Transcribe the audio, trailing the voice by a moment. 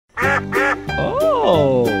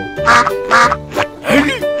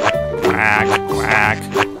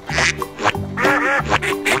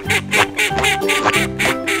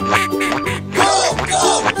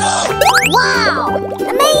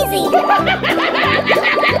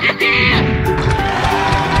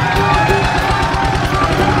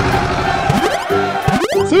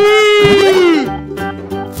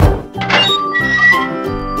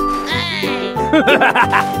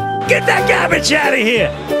Get that garbage out of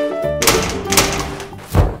here!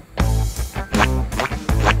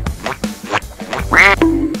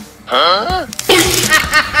 Huh?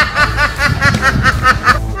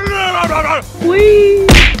 Whee!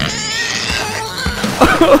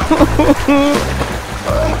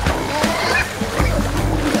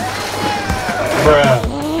 Bruh.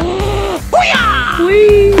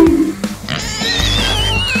 Whee!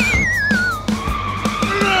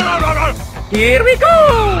 Here we go!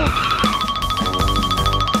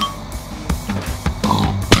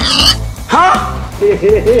 Huh?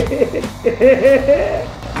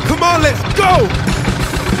 Come on, let's go!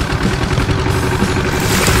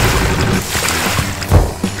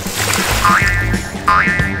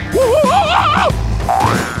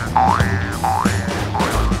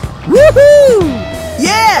 Woohoo!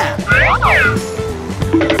 Yeah!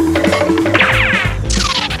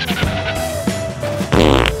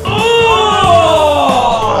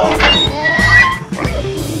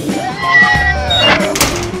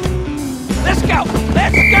 Let's go!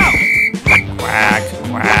 Let's go! Quack,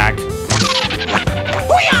 quack.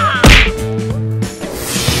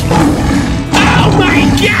 Oh my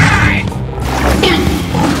God!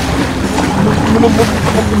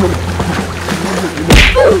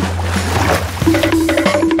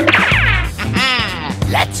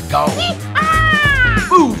 Let's go.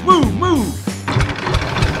 Move, move, move!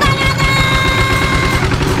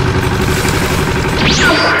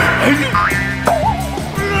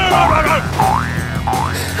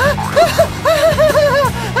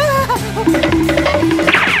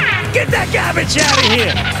 Get that garbage out of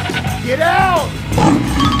here! Get out!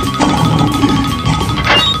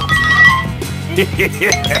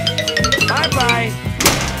 Bye-bye.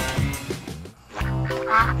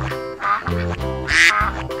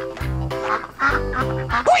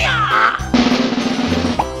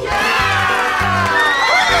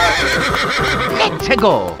 Let's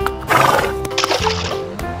go.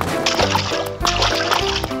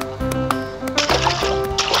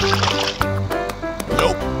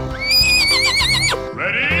 Nope.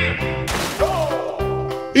 Ready?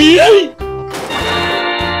 Yay!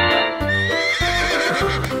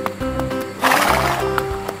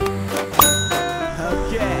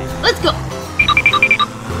 Let's go.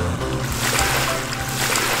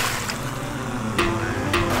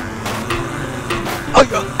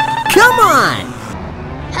 Come on!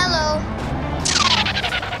 Hello.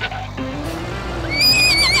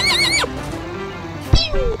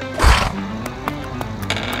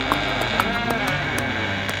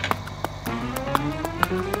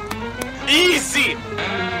 Easy!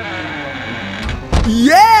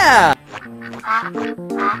 Yeah!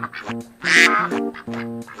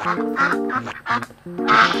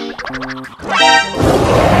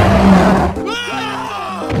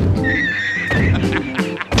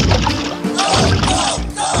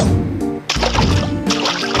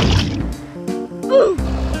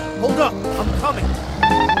 Hold up, I'm coming.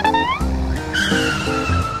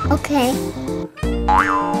 Okay.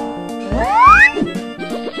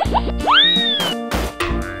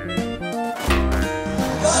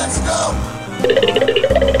 Let's go!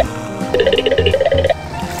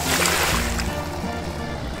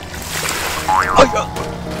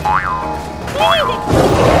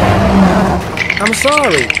 I'm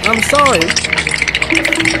sorry. I'm sorry.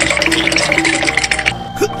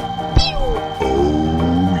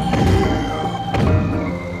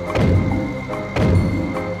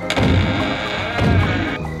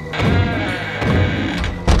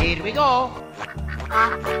 Here we go.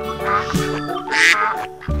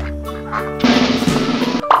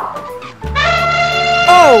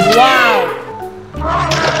 Oh, wow!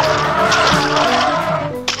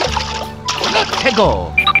 Let's go.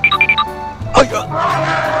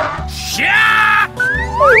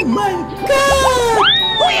 Oh my God!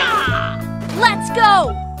 Let's go.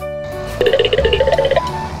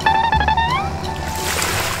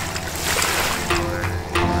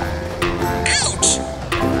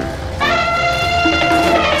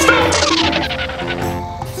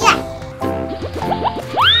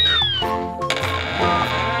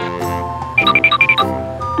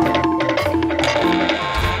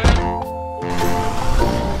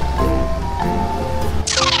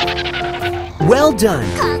 Well done.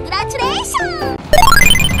 Congratulations.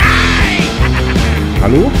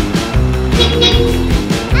 Hallo?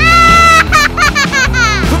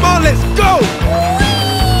 Come on, let's go!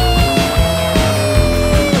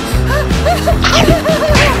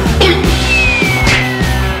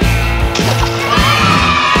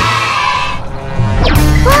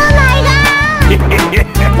 Oh my God.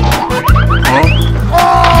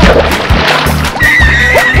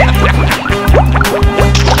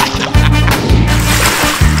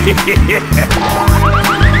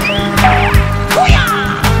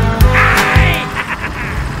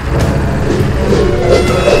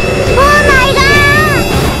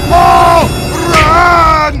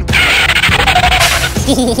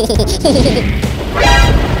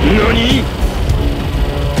 NANI?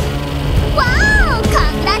 Wow!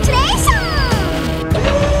 Congratulations!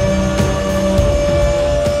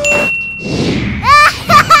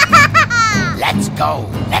 Let's go.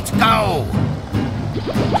 Let's go.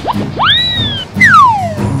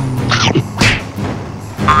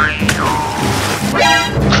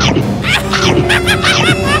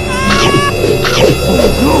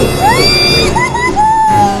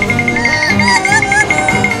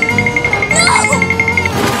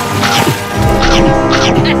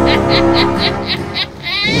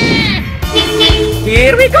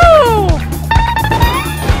 Here we go!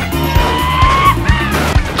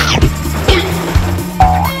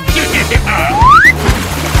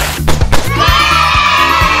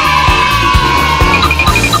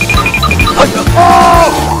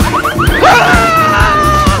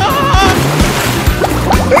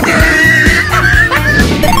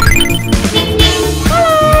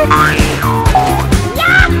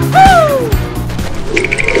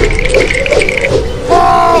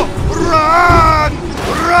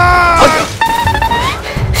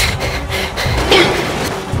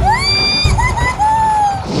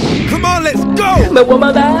 Come on, let's go! Me voy a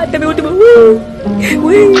matar, te mi último.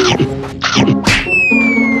 Uy.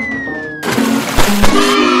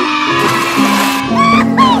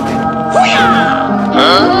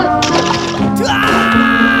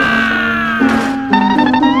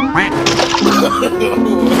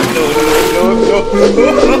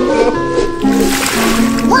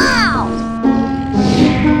 Wow!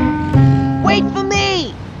 Wait for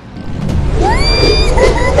me.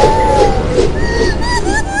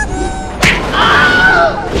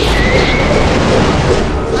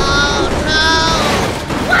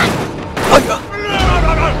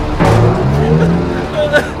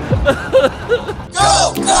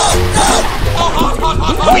 Go, go,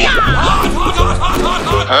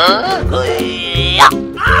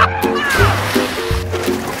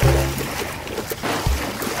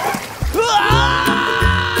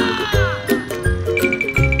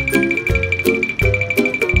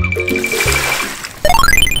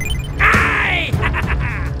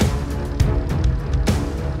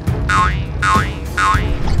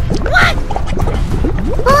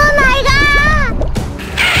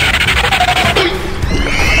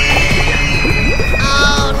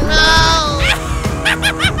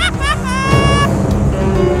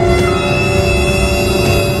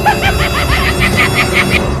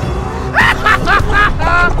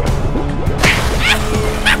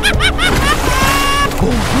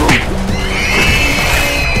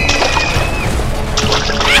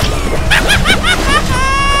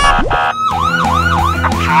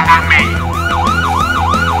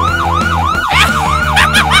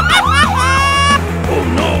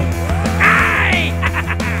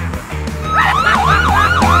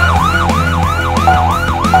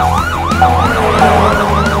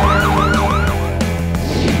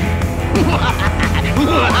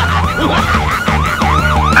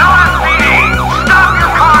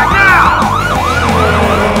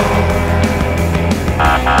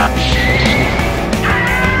 Oh my god!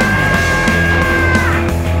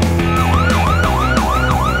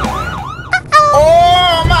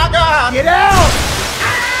 Oh my God! Get out!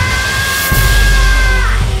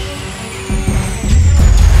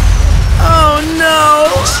 Oh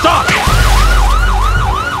no! Stop!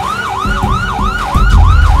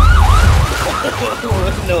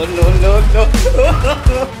 No, no, no, no.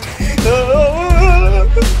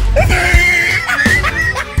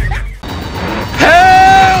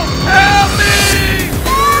 Help! Help me!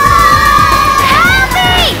 Help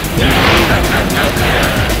me!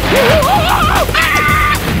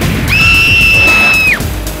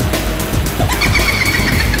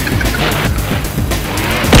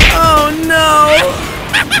 Oh no!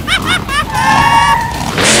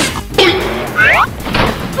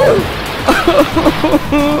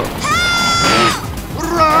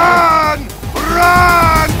 Run!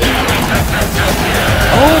 Run!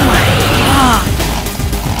 Oh my god!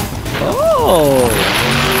 Oh!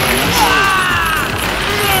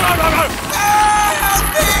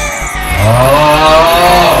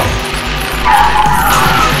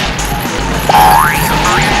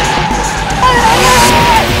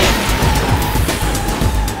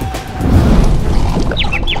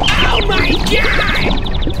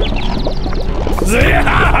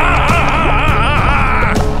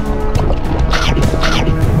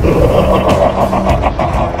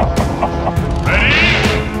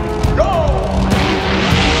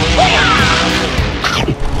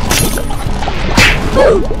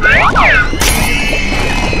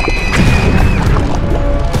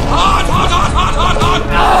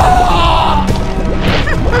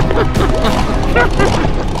 let's go.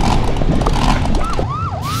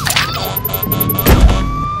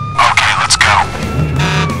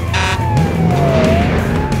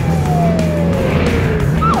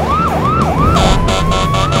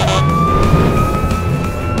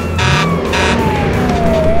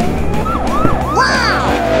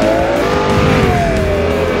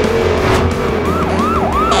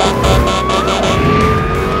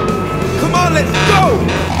 Come on, let's go!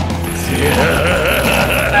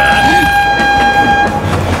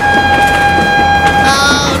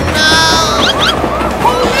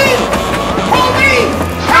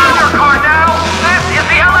 Stop your car now! This is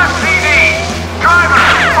the LSPD! Driver,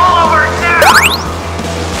 pull over now!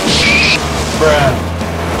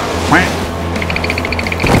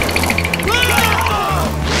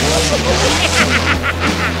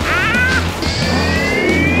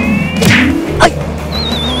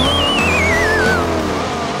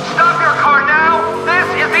 Stop your car now! This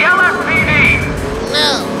is the LSPD!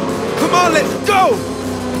 Come on, let's go!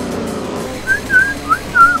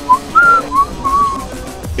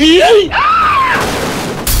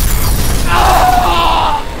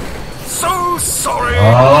 So sorry.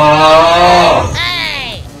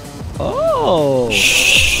 Oh.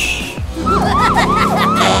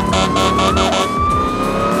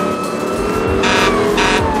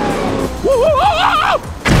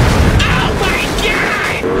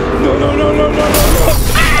 No, no, no, no, no, no, no.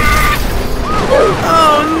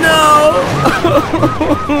 Oh no.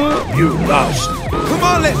 You lost. Come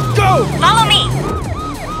on, let's go! Follow me.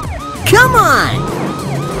 Come on!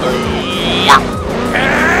 Oh no!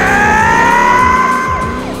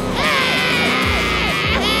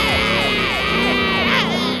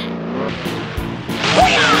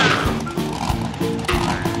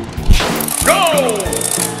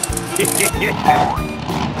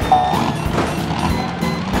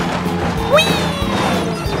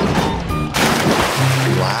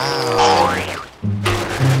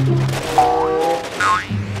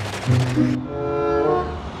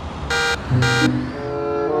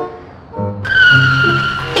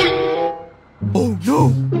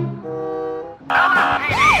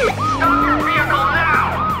 LSPD, stop your vehicle now!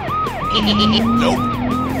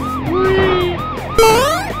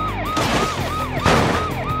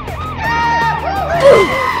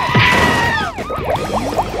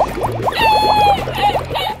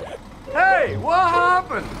 Hey, what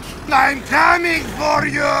happened? I'm coming for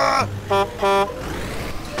you!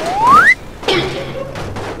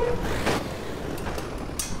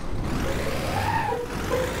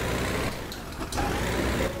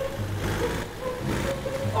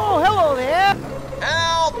 Oh, hello there.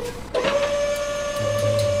 Help!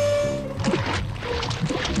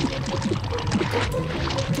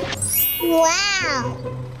 Wow.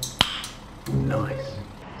 Nice.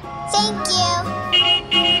 Thank you.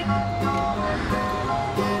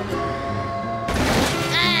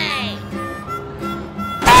 Hey.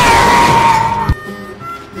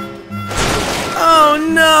 Oh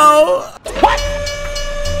no.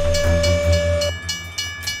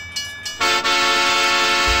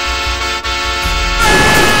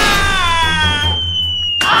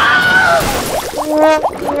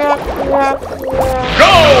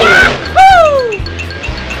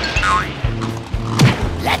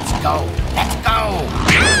 Let's go! Let's go!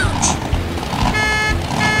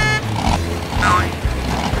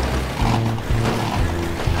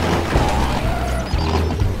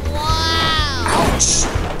 Ouch!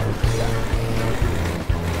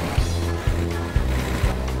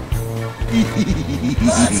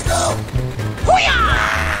 Let's go!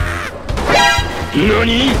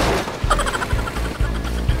 Nani?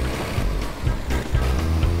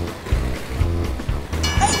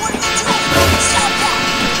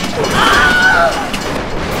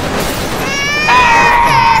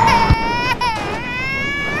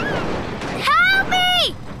 Help me!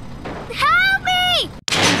 Help me!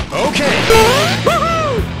 Okay.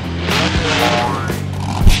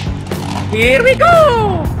 Here we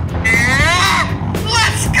go.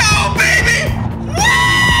 Let's go, baby!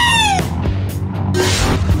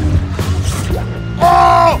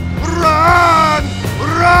 Oh! Run!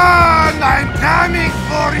 Run! I'm coming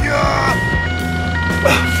for you!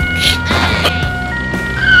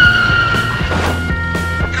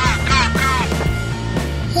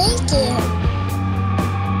 Thank you.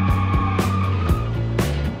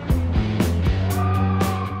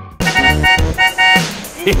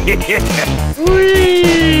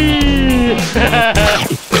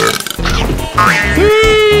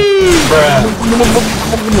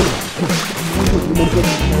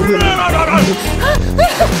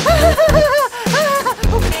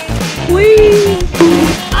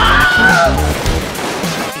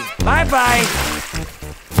 Bye Bye-bye.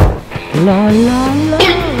 La la la.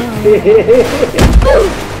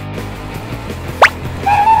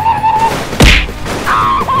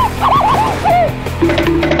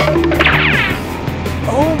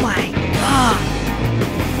 Oh my God.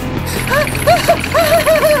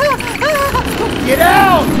 Get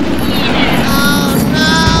out!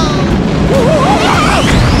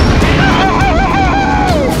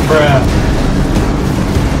 Bruh.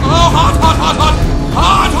 Oh, hot, hot, hot, hot!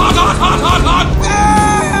 Hot, hot, hot, hot, hot, hot!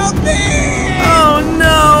 Help me! Oh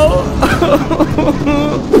no.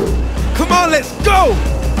 Come on, let's go!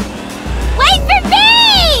 Wait for me!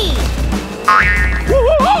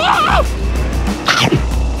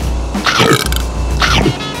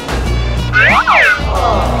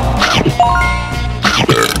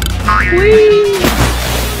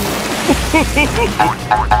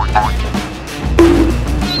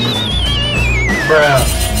 Bruh.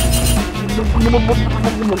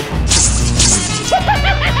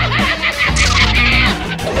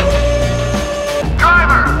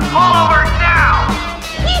 Driver, pull over now!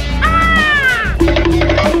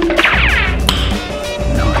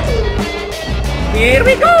 Here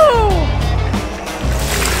we go.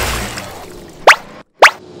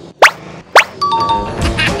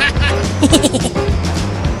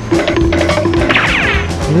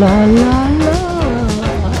 La la la.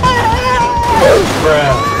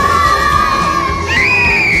 Bruh.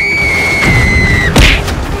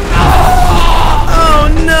 Oh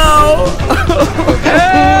no.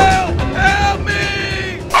 Help! Help me!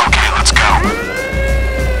 Okay, let's go.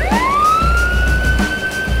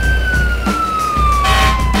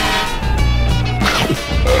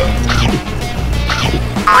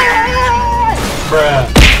 Bruh.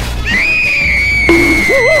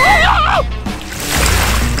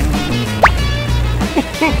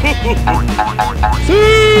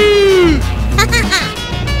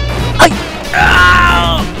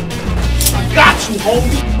 Got you,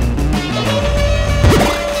 homie!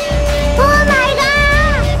 Oh my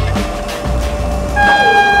God!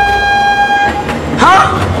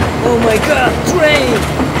 Oh my God, train.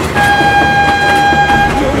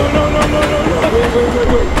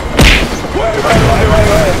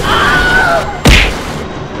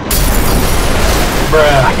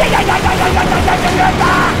 Bruh.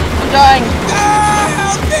 Dying.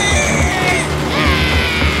 Help me!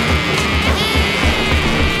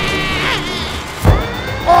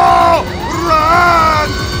 Oh! Run!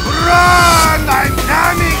 Run! I'm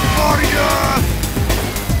coming for you!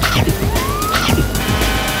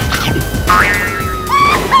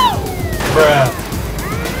 Bruh.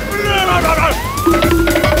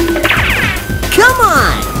 Come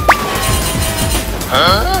on.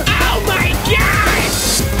 Oh my God!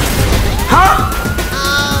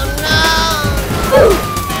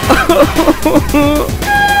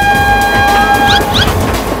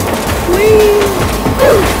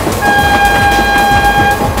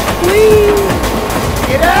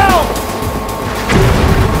 Get out!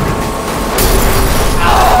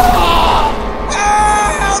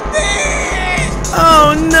 Help me! Oh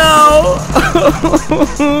no.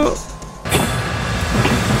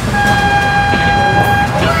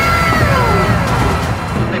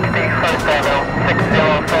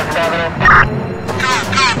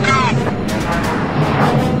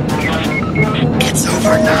 It's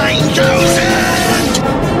over 9,000!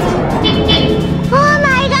 Oh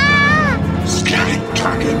my God! Scanning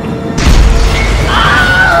target.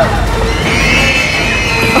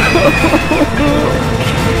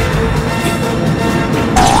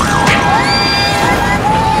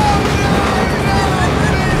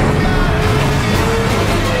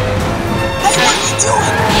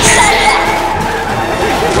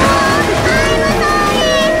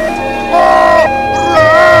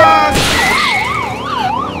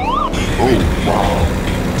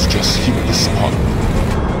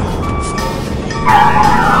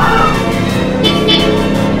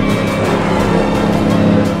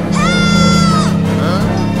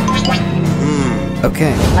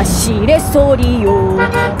 Okay. 走れソリよ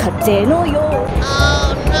風のよう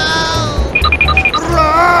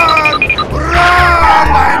Run! Run!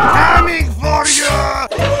 I'm coming for you!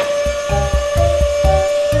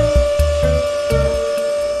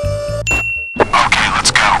 Okay,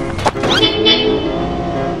 let's go.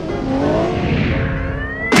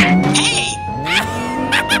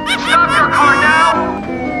 Stop your car now!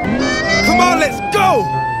 Come on, let's go!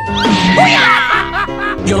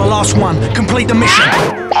 You're the last one. Complete the mission.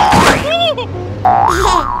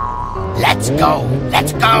 Let's go.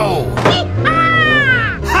 Let's go.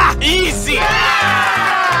 Ha! Easy!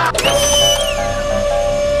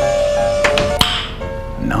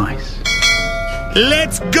 Nice.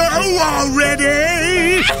 Let's go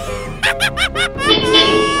already!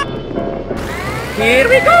 Here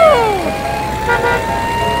we go!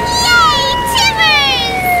 Yay,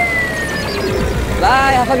 Timbers!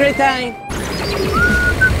 Bye, have a great time.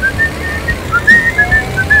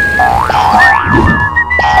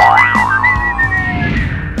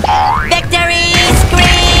 Victory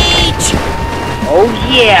Screech! Oh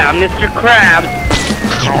yeah, Mr. Krabs.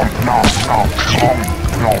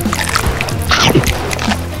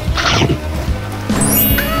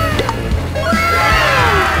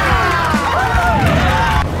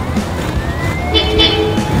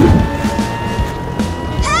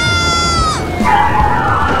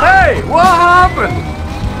 Hey, what happened?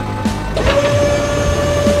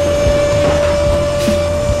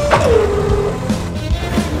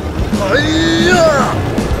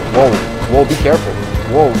 Whoa, whoa, be careful.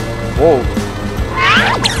 Whoa, whoa.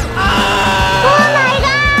 Oh my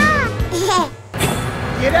god!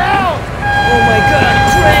 Get out! Oh my god,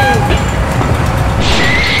 train!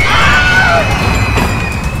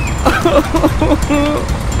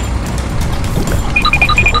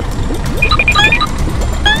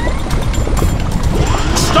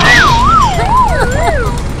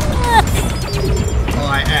 I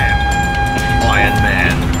am Iron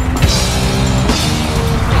Man.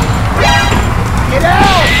 Get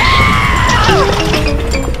out!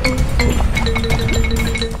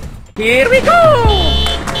 Here we go!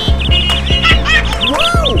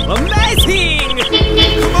 Wow, amazing!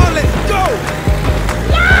 Come on, let's go!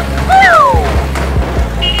 Yahoo!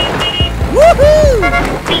 Woohoo!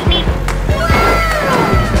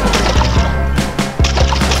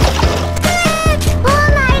 Oh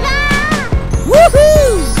my god!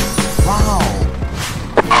 Woohoo!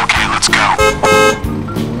 Okay, let's go.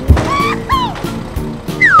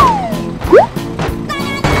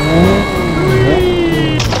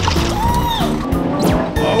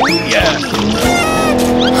 Oh yeah!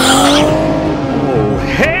 Oh,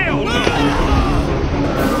 hell no!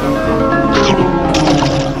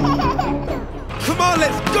 Come on,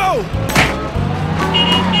 let's go!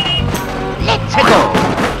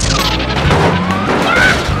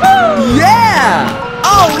 Yeah!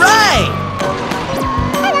 All right!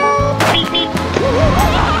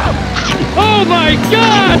 Oh my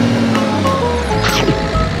god!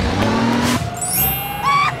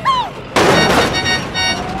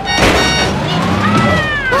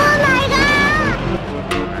 Oh my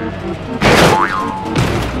god!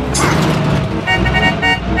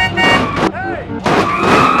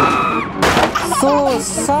 So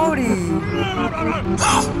sorry.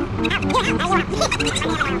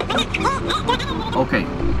 Okay.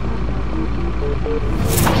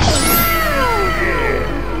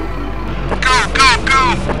 Go, go, go!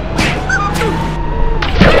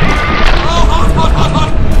 Oh, hot, hot, hot,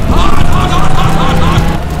 hot! Hot, hot, hot, hot, hot, hot!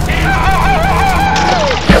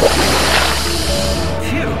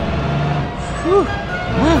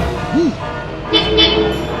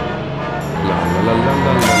 La la la la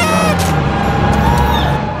la la la.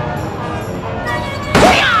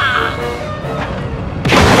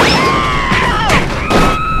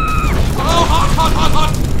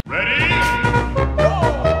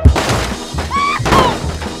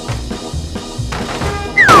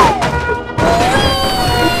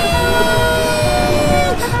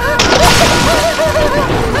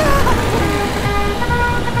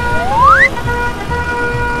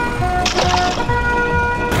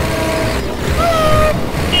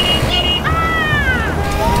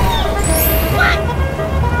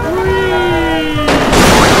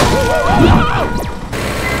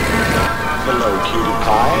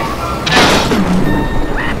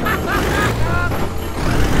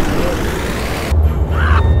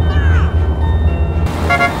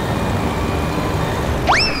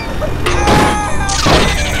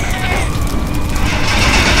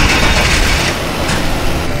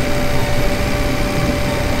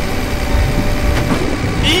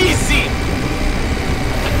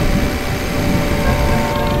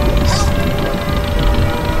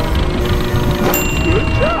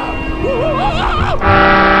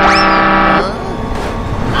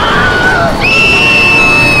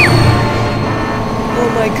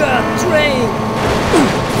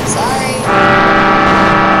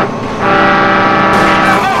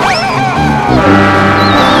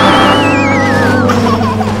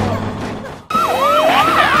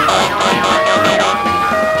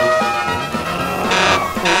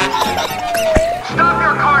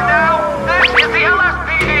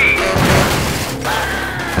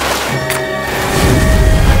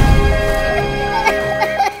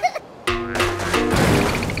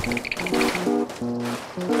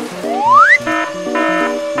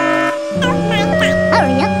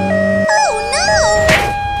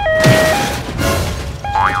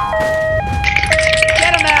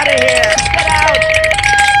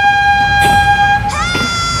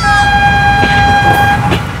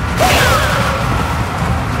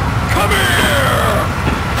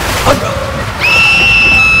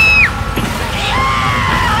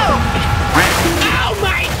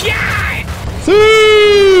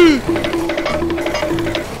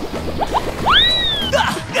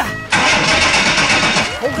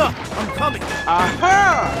 I'm coming.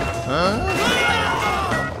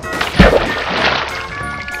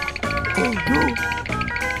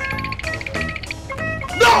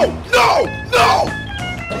 No! No! No!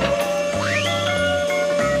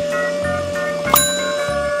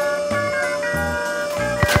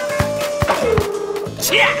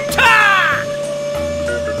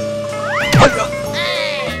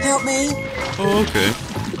 Help me. Oh, okay.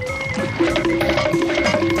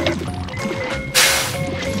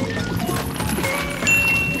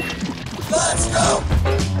 Let's go.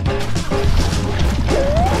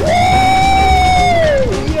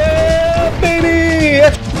 Yeah, baby!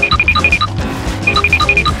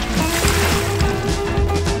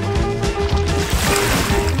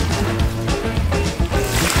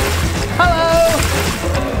 Hello!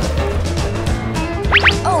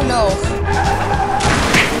 Oh no.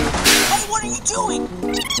 Hey, what are you doing?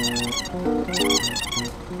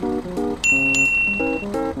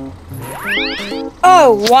 Oh,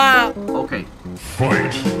 wow. Okay.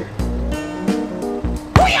 Fight.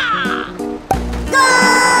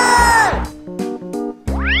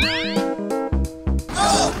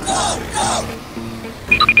 Go, go, go.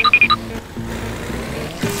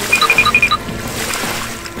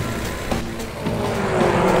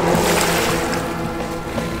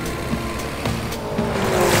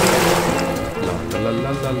 La la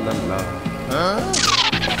la la la.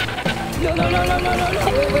 No, no, no, no, no, no, no.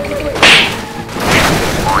 Wait, wait, wait, wait.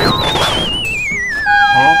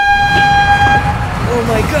 Oh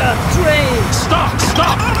my god, train! Stop!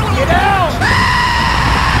 Stop! Get out!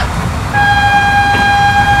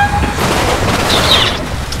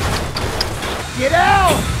 Get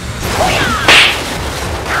out!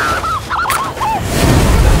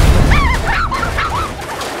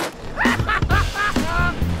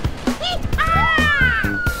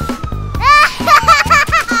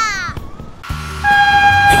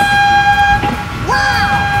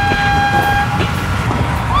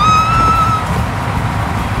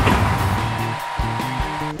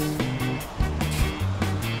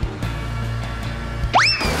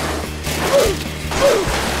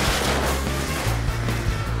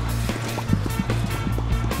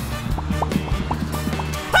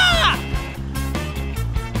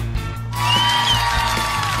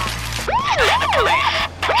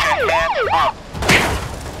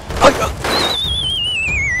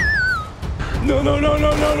 No, no, no,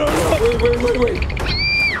 no, no, no, no. Wait, wait, wait, wait.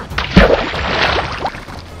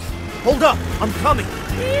 Hold up! I'm coming.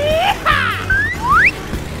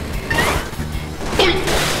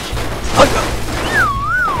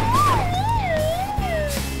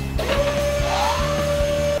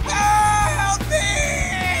 Help me!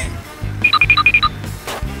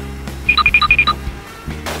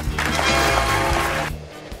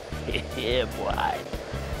 Yeah, boy.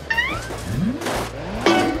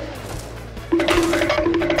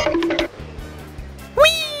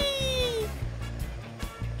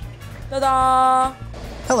 Ta-da!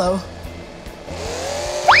 Hello.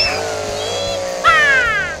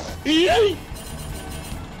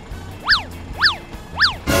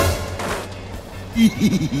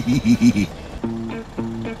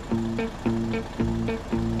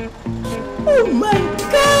 Oh my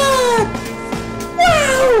god!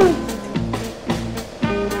 Wow!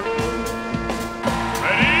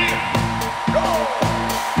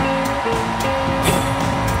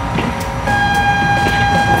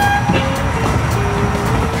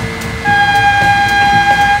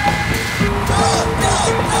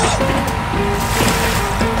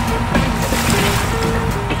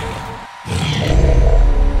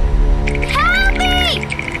 Help me!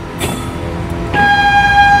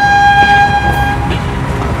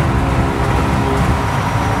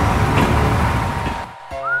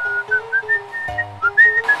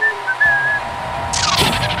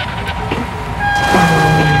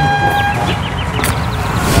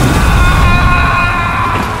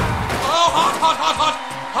 Oh, hot, hot, hot, hot!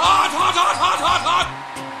 Hot, hot, hot, hot, hot, hot!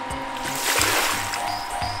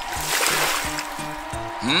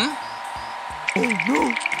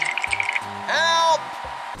 Help!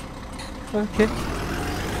 Okay.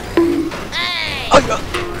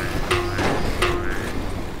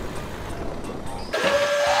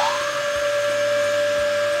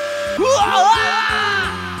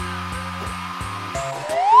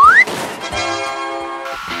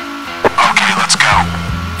 Okay, let's go.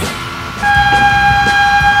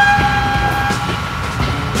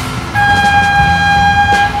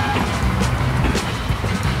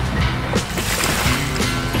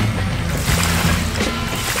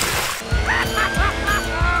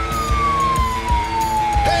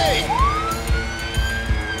 Hey!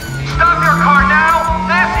 Stop your car now!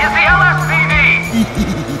 This is the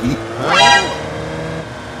LSPD!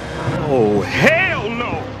 Oh, hell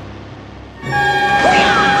no!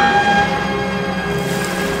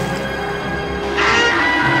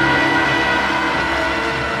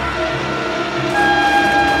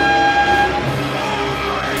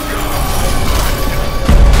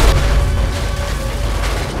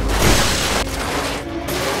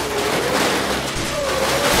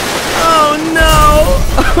 Oh no!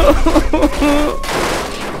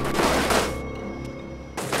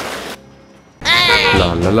 La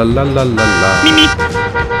la la la la la la.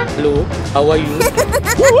 Hello, how are you?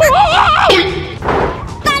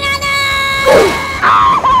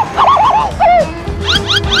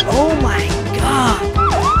 Oh my god!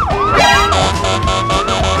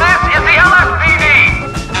 This is the LSPD!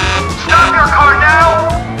 Stop your car now!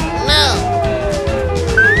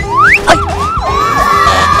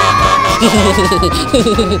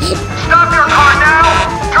 Stop your car now!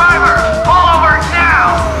 Driver, pull over now!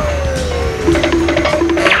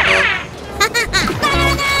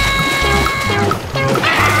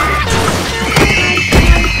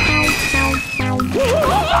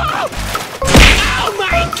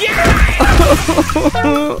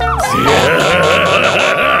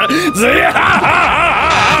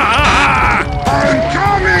 I'm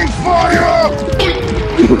coming for you!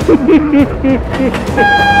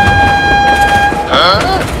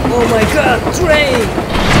 Oh my god, train!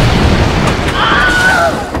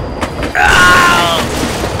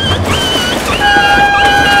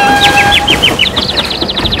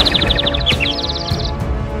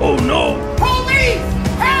 Oh no! Police!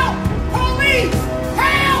 Help! Police!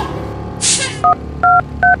 Help!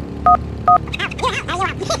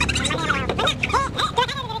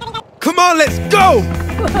 Come on, let's go!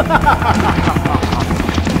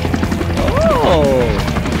 Oh!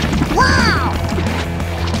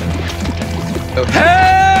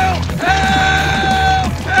 Help!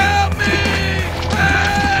 Help! Help me!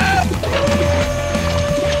 Help!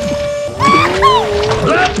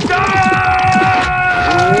 Let's go!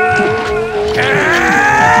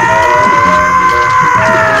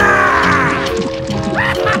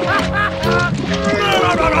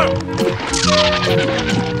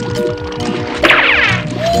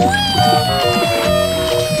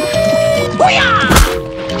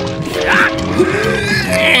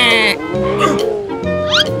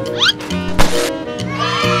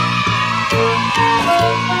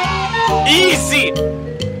 Easy!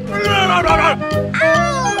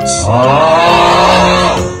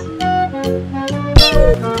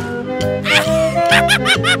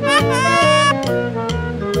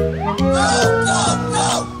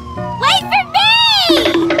 Wait for me!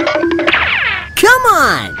 Come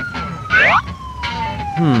on!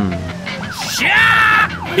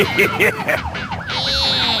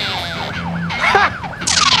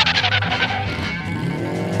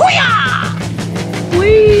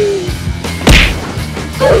 Whee!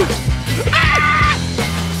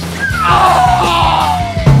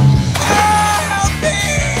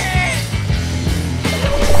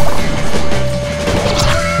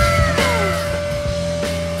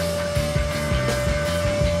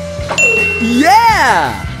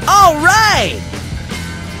 Yeah! All right!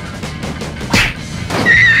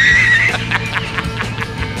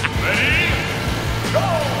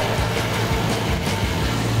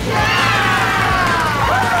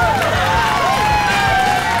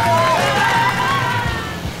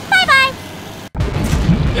 Bye-bye!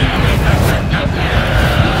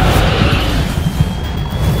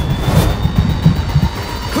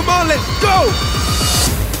 Come on, let's go!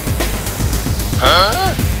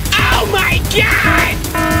 Oh my god!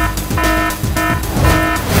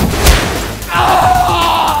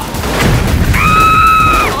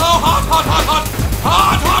 Oh, hot, hot, hot, hot!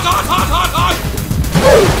 Hot, hot, hot, hot, hot, hot!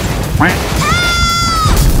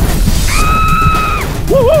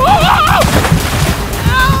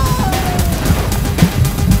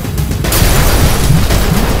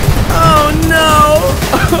 Oh no!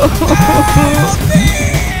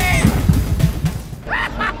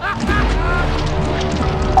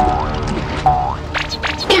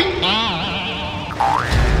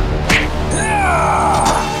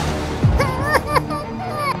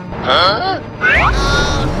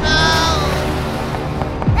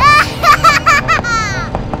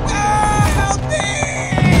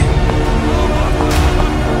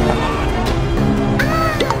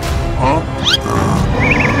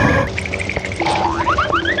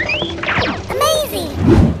 Amazing!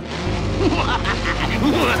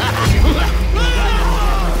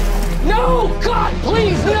 No! God,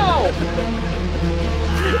 please, no!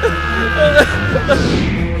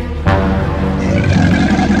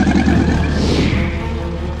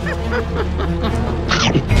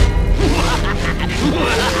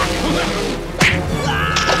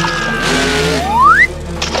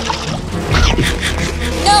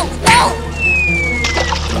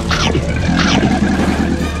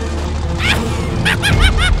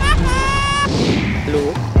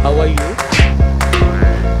 How are you?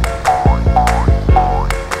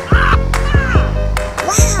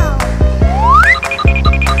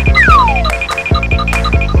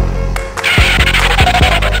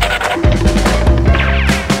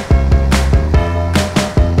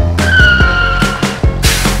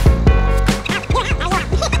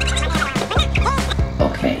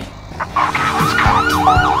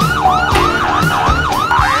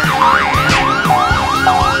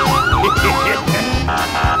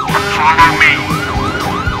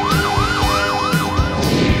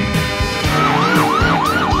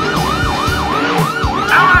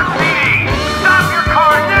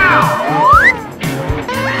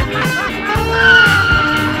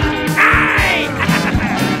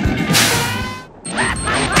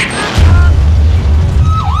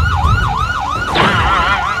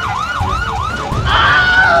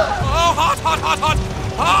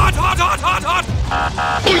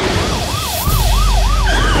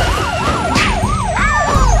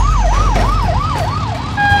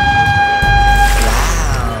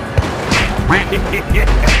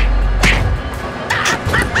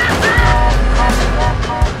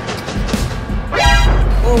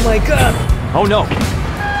 Oh my god! Oh no!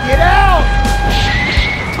 Get out!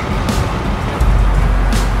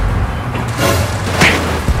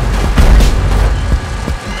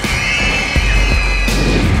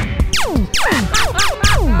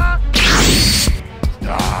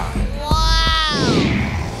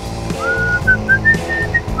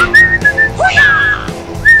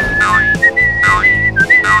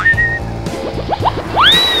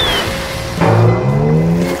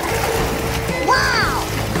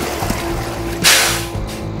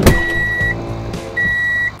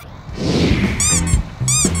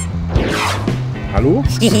 Hallo?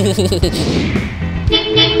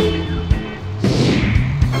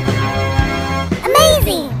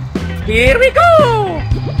 Amazing! Here we go!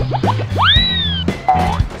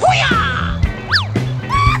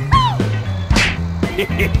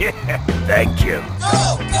 Thank you.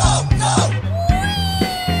 Go, go, go!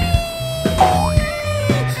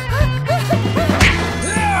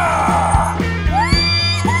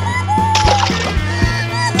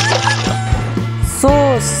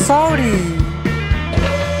 So sorry.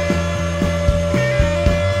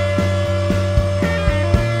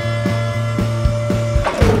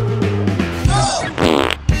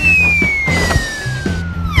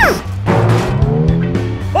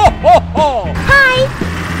 Ho ho ho! Hi!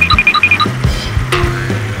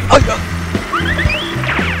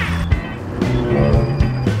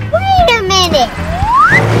 Wait a minute!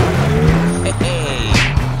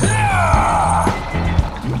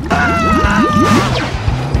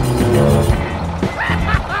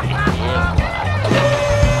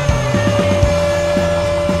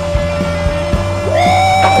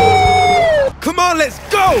 Come on, let's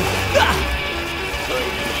go!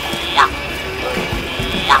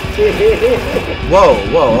 Whoa,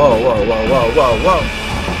 whoa, whoa, whoa, whoa, whoa, whoa, whoa.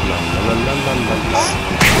 La, la, la, la, la, la.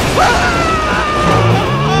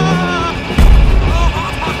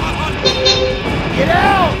 Get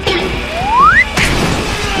out!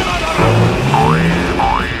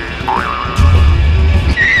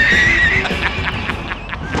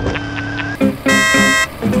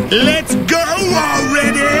 Let's go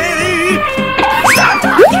already!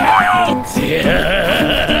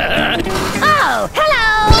 Oh, hello!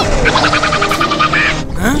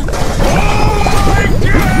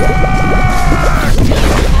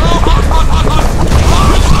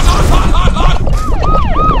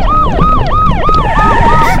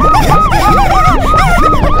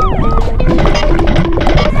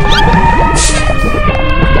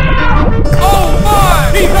 Oh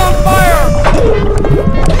my! He's on fire!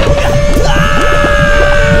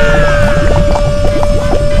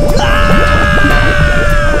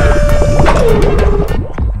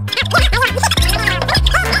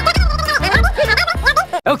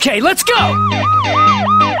 Okay, let's go!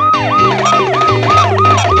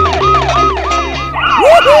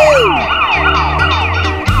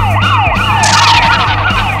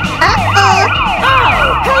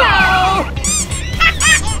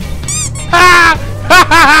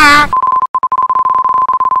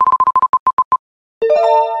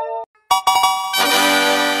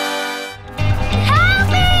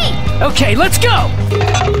 Okay, let's go!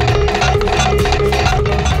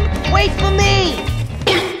 Wait for me!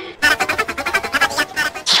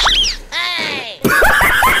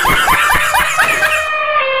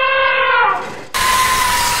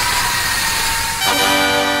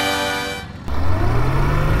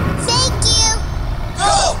 Thank you!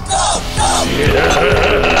 Go, go, go!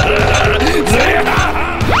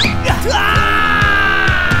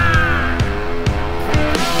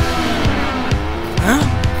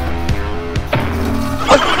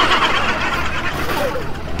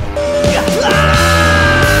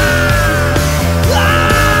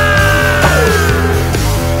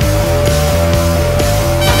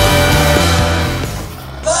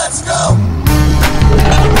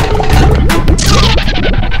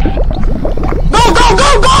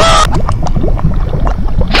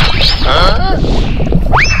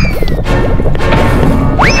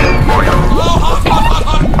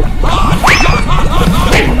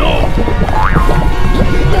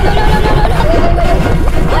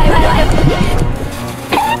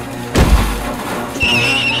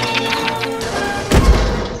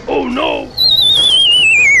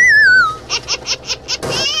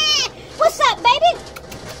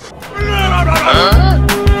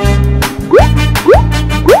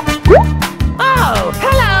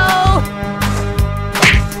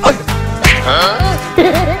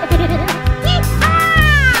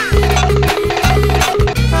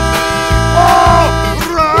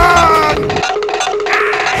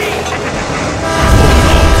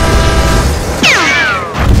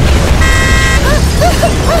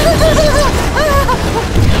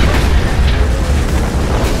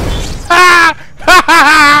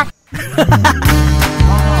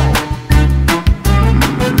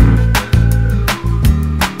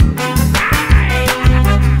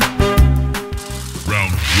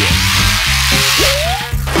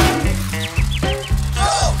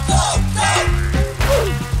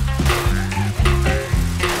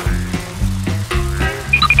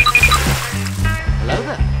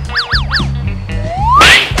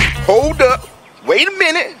 Hold up. Wait a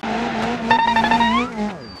minute.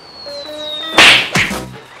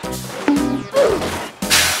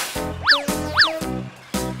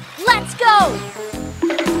 Let's go!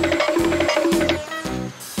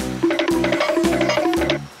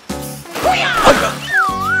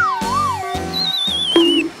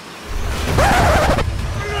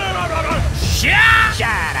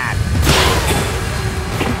 Shut up!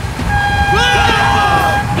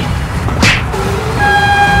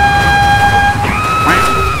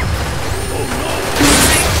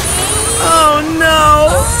 Oh no!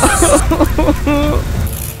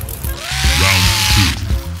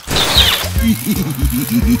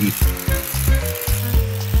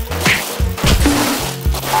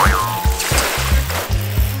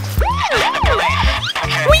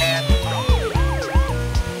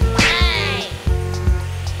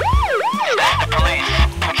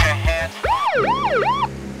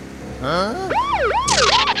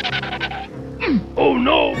 Oh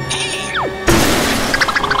no!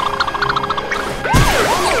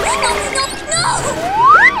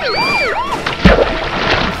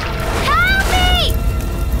 Help me!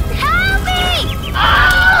 Help me!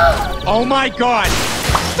 Oh my god!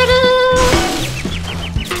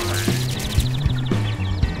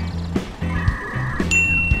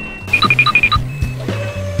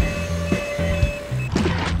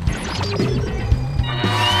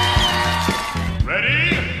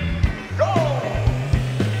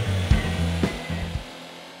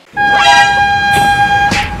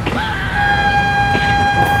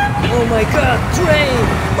 Oh my god, train!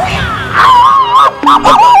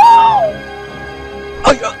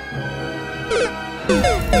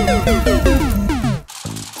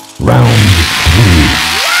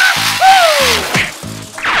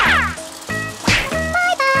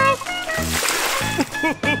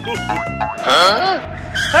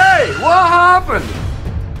 Hey, what happened?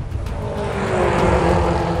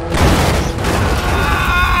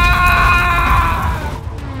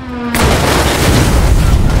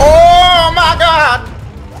 Oh my God!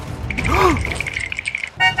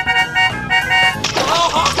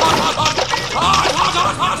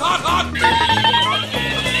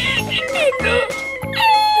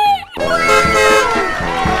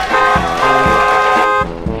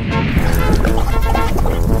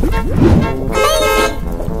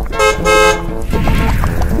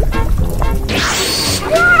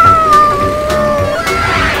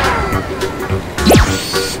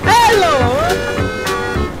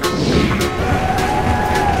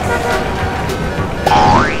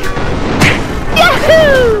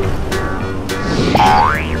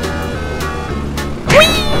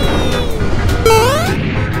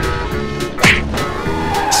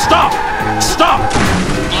 Stop! Stop!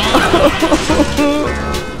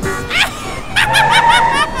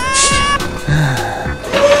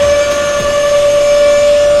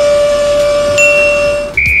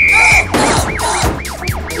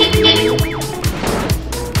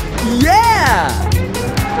 Yeah!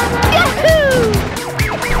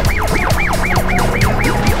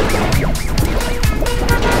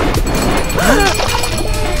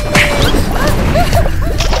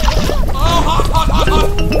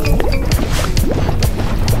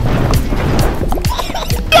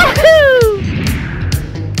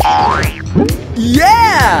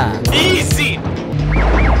 Yeah! Easy!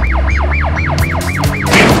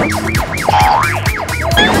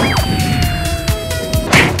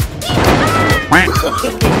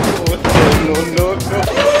 No.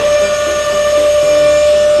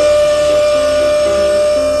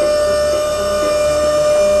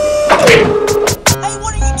 Hey,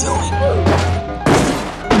 what are you doing?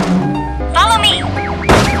 Follow me!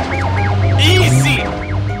 Easy!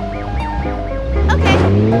 Okay.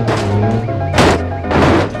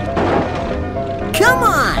 Come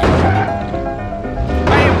on!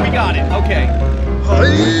 Bam, we got it. Okay.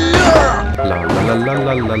 La la la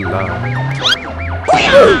la la la la.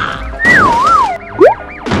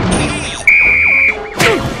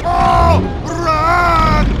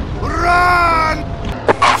 Run! Run!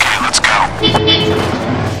 Okay, let's go.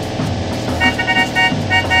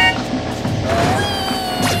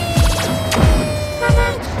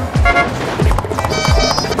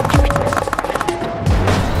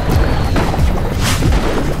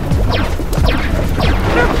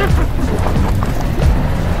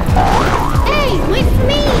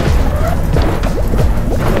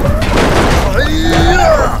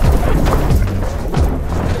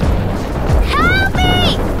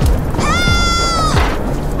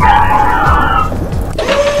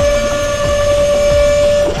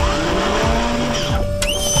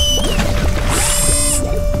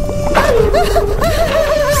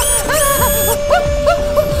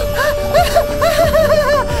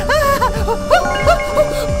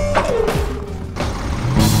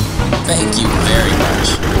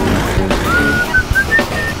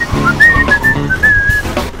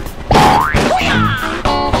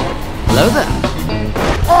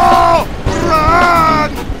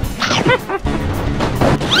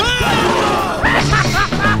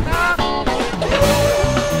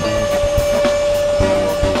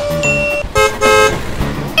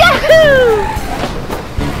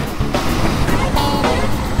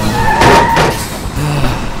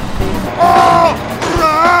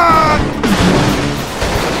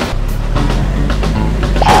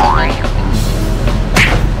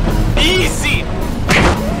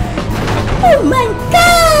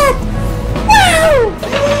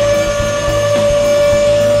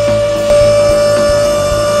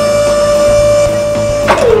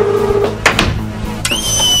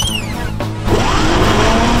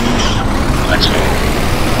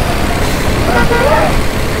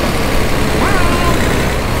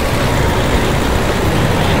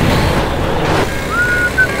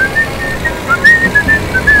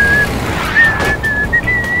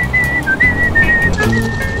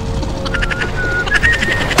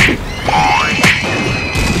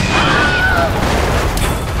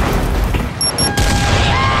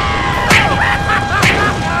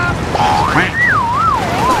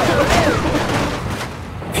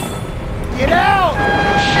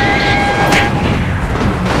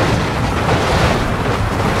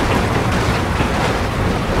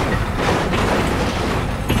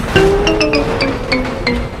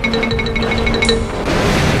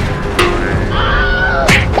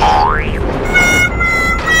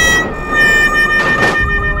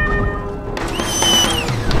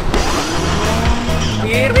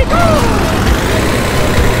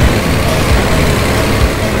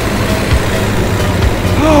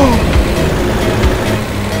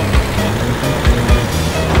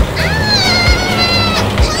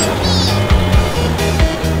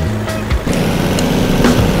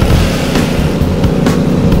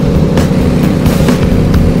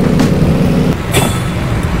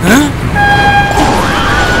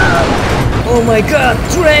 my god,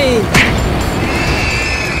 train!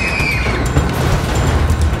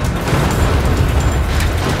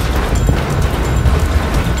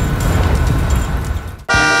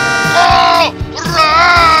 Oh,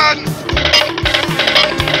 run!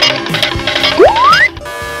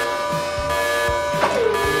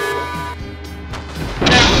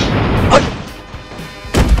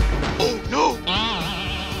 Oh, no!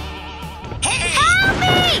 Help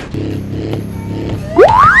me!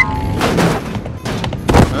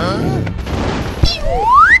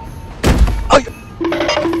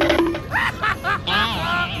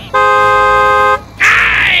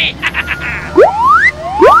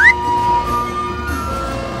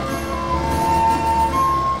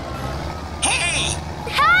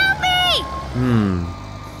 Help me!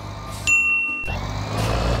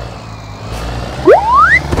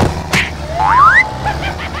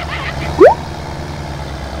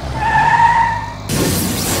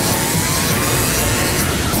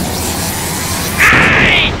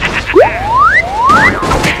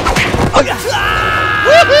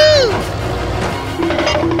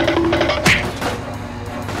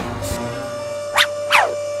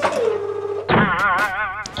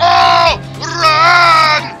 Oh,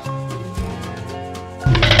 run!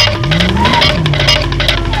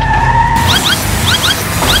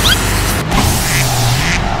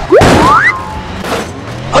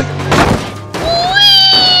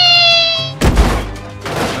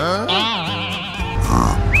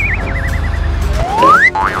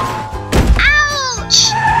 Ouch!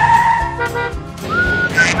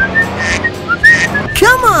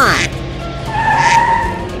 Come on!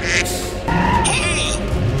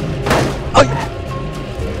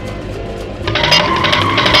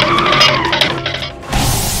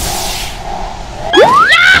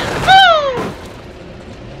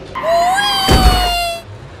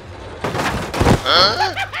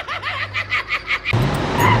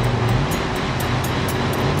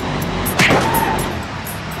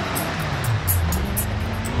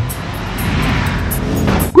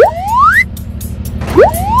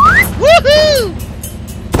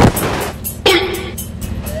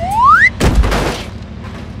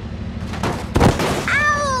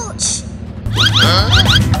 Ouch!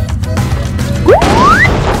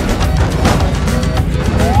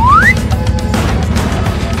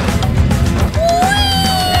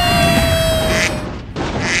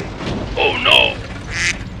 Oh, no!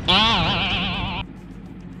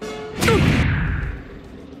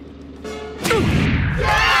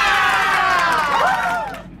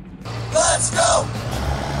 Let's go!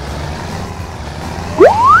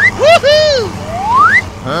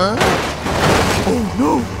 Oh,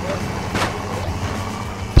 no!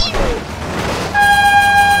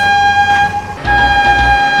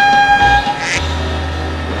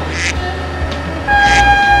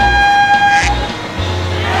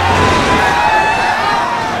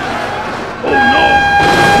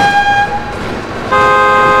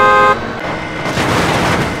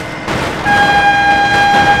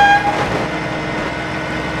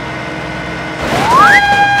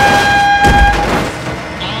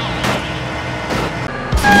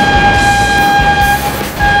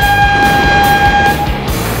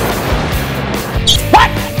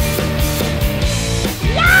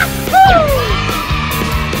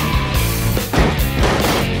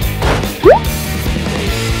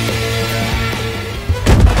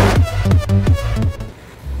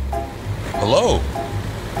 Hello.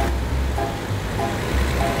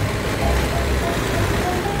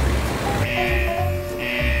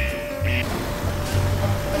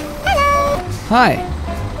 Hi.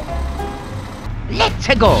 Let's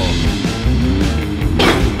go.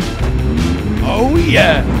 Oh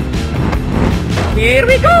yeah. Here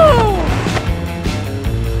we go.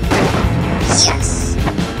 Yes!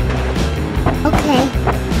 Okay.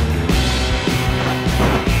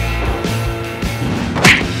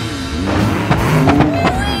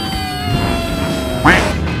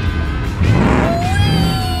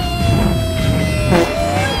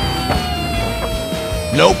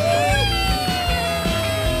 Nope.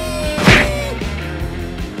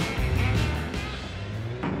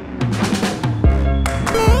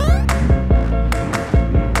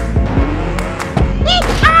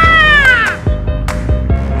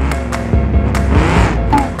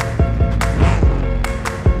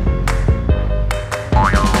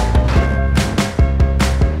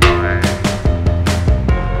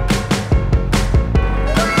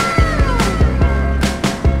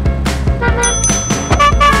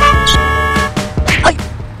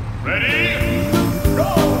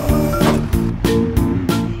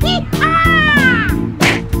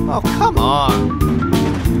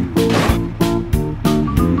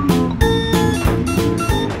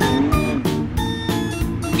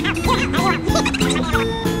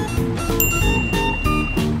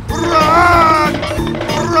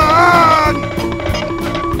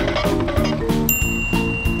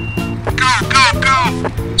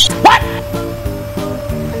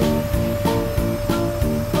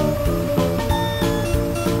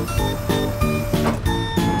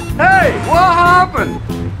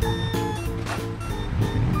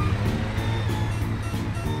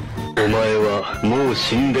 もう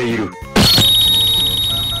死んでいる。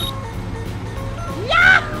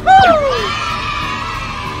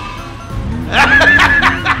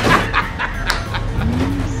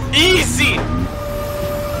Easy!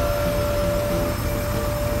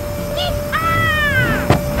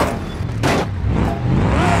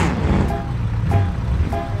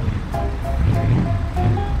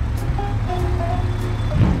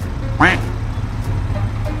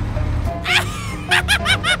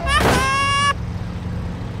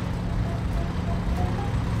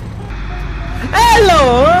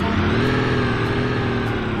 Hello!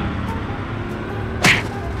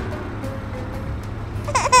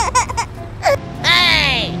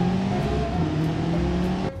 Hey!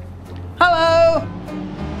 Hello!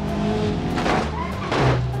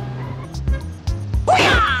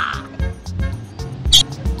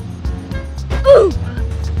 Ooh!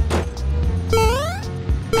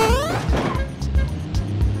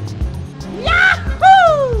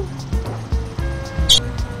 Yahoo!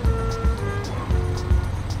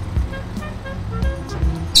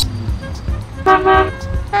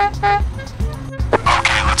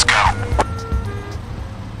 Okay, let's go.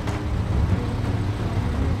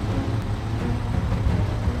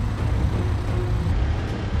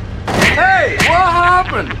 Hey, what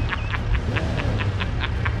happened?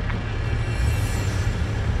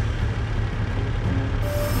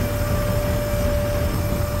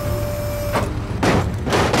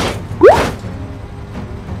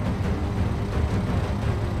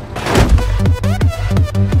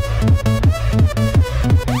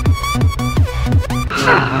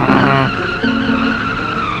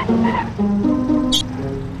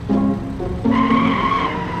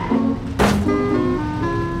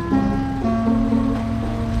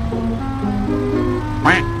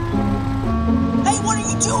 Hey, what are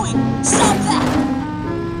you doing? Stop that!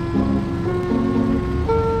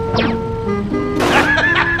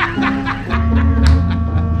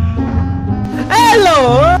 Hello!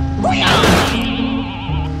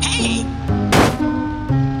 Hey!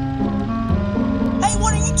 Hey,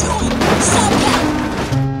 what are you doing? Stop that!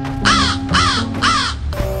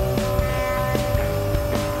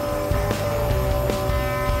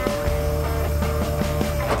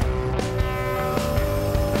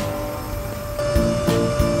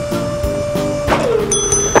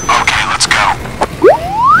 Okay, let's go.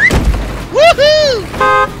 Woohoo!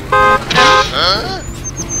 Huh?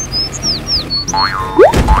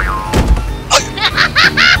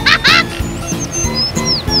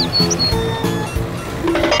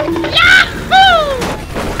 Yahoo!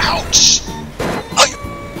 Ouch!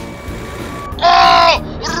 Oh,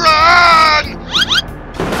 run!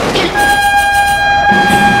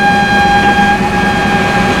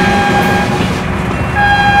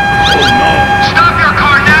 Stop your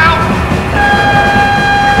car now!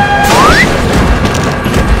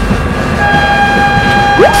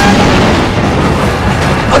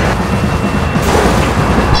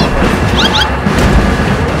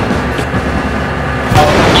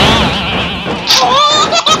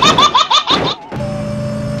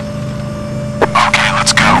 Okay,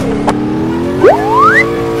 let's go.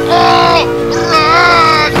 Oh,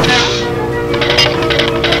 run!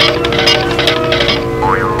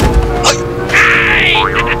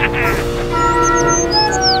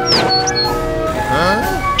 Huh?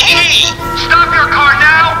 Hey! Stop your car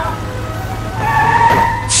now!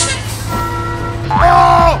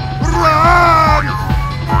 Oh, run!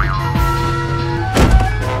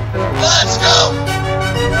 Let's go!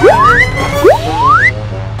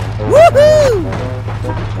 Woohoo!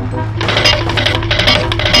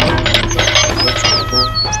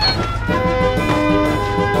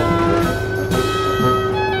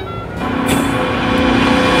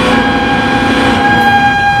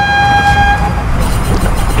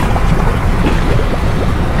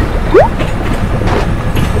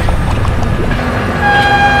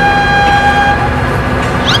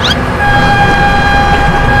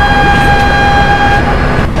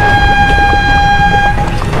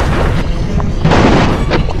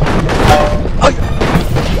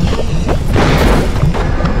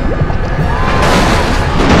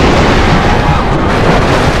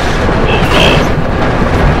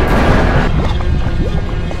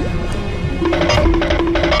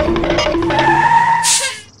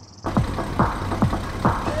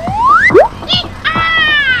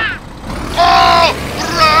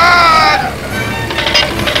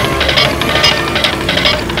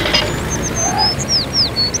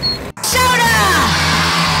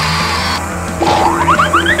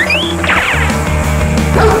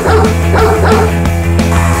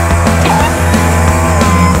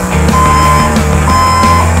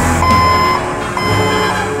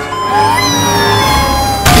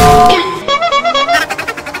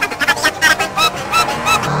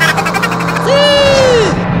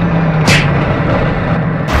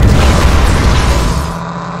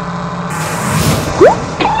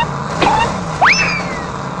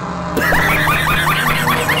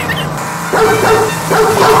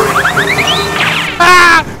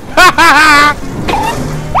 Ah! Ha ha ha!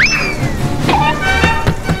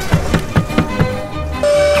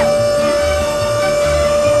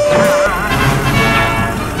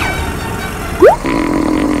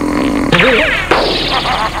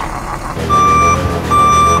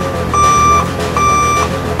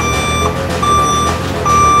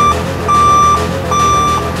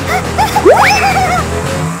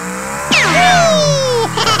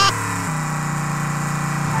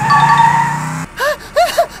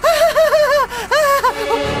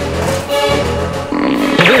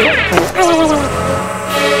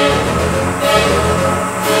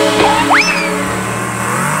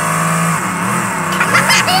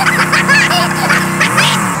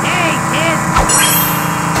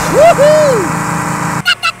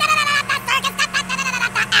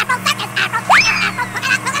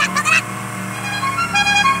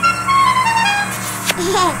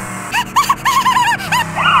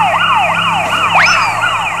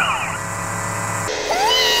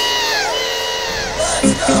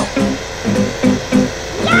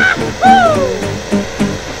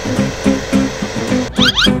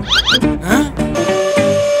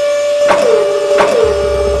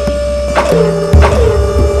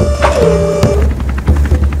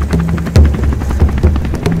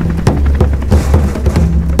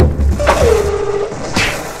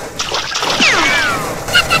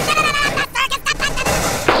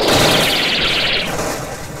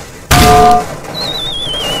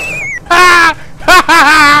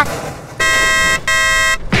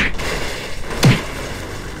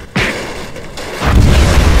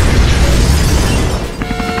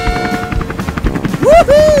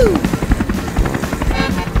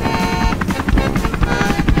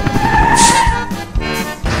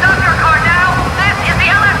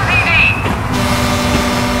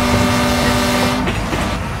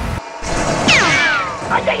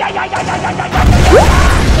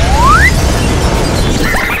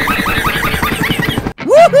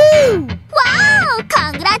 Wow!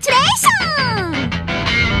 Congratulations!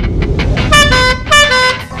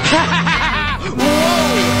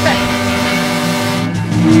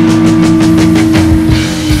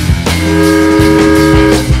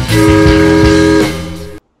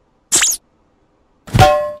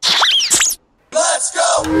 Let's go!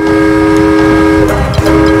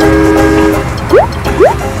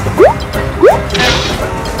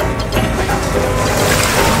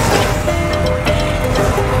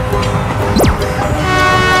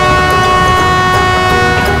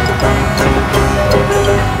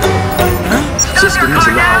 System is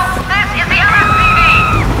alive. This is the LSPD!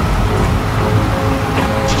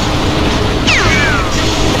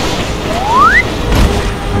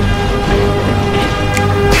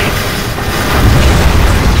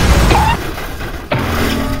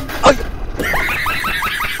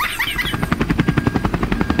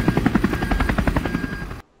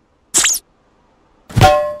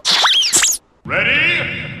 Ready?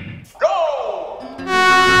 Go!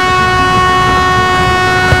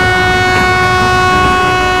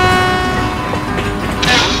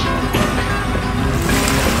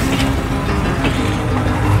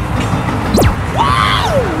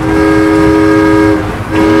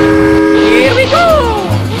 Here we go!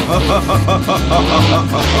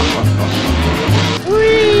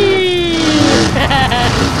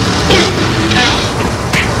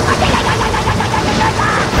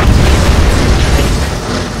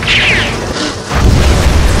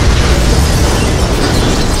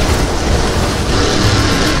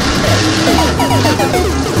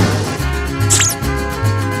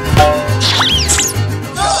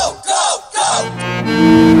 Go, go, go!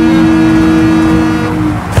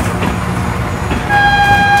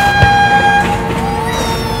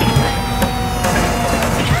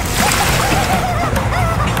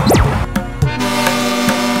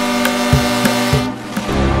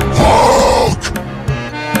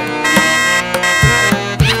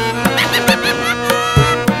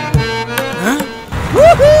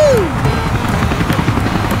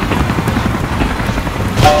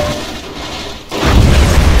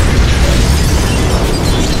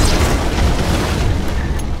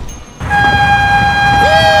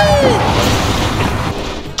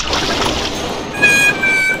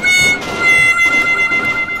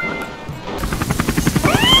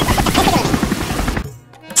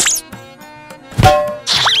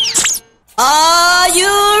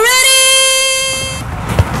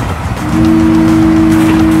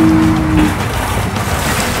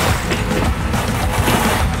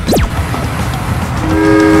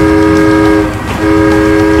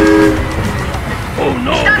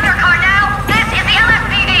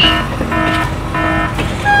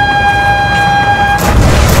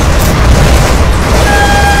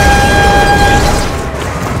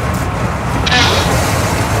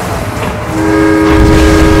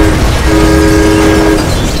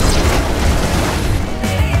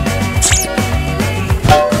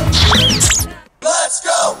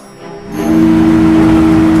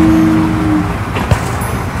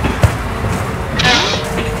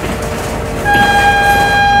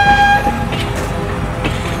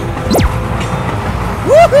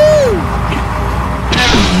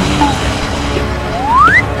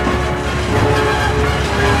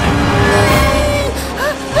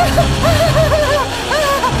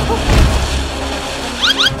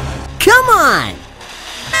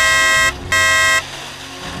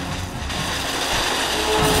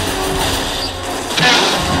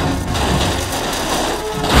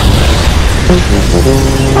 Let's go!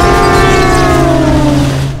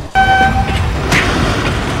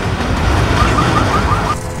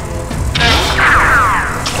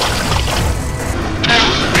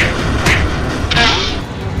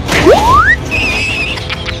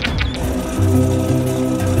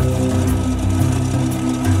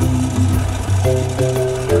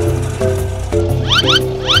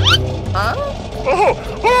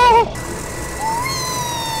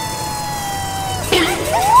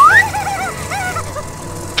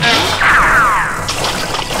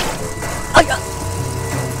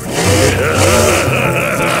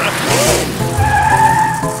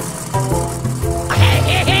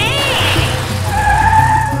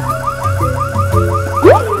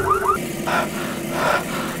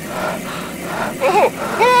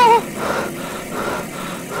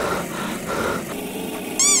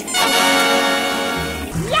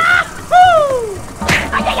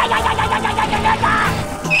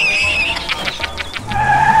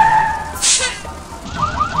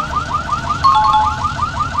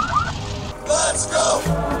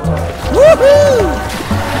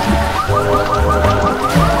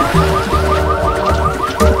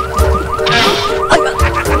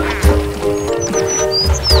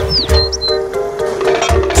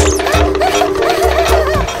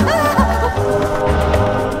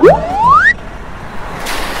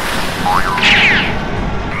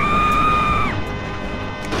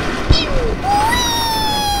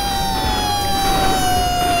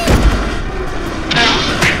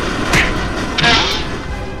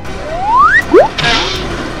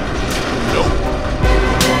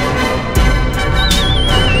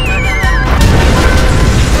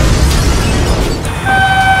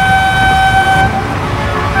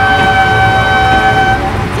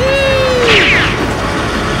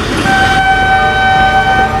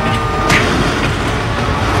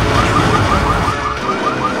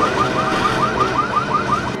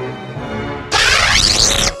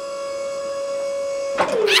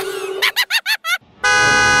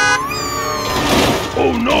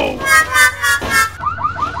 Oh no!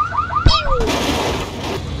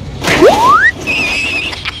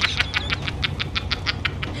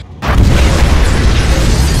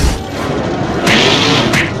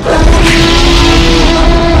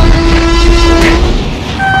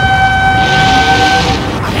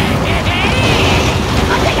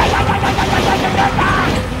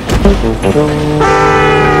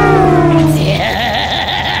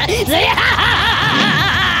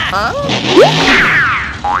 Huh?